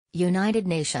United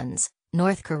Nations.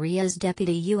 North Korea's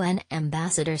deputy UN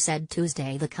ambassador said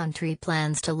Tuesday the country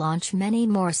plans to launch many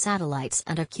more satellites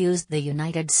and accused the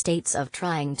United States of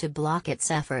trying to block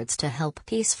its efforts to help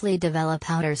peacefully develop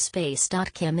outer space.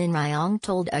 Kim In-ryong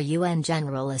told a UN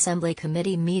General Assembly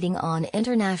committee meeting on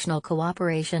international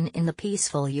cooperation in the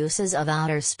peaceful uses of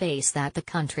outer space that the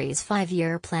country's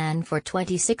 5-year plan for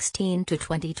 2016 to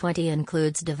 2020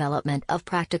 includes development of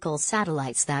practical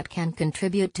satellites that can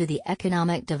contribute to the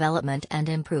economic development and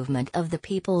improvement of the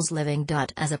peoples living.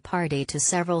 As a party to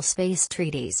several space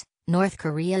treaties, North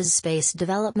Korea's space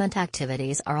development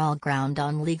activities are all ground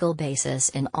on legal basis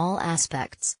in all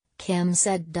aspects, Kim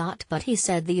said. But he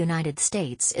said the United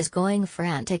States is going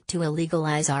frantic to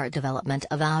illegalize our development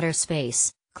of outer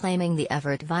space, claiming the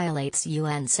effort violates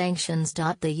UN sanctions.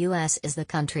 The US is the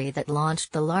country that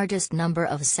launched the largest number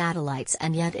of satellites,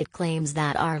 and yet it claims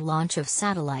that our launch of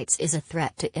satellites is a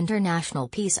threat to international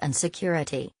peace and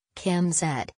security, Kim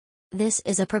said. This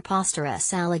is a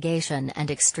preposterous allegation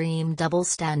and extreme double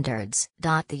standards.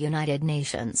 The United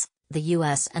Nations, the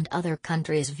US and other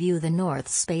countries view the North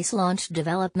Space Launch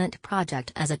Development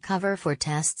Project as a cover for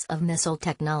tests of missile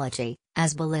technology,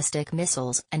 as ballistic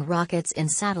missiles and rockets in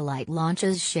satellite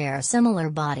launches share similar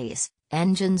bodies,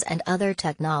 engines and other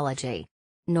technology.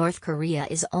 North Korea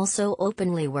is also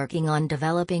openly working on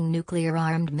developing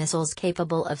nuclear-armed missiles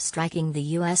capable of striking the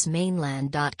U.S.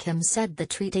 mainland. Kim said the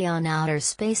Treaty on Outer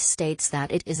Space states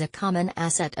that it is a common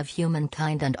asset of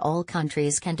humankind and all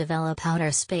countries can develop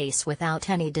outer space without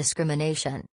any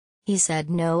discrimination. He said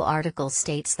no article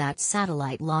states that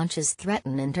satellite launches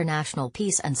threaten international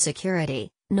peace and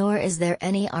security, nor is there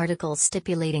any article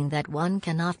stipulating that one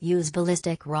cannot use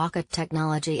ballistic rocket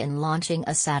technology in launching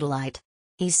a satellite.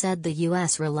 He said the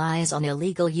U.S. relies on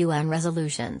illegal UN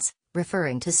resolutions,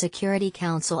 referring to Security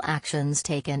Council actions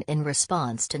taken in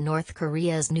response to North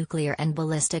Korea's nuclear and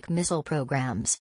ballistic missile programs.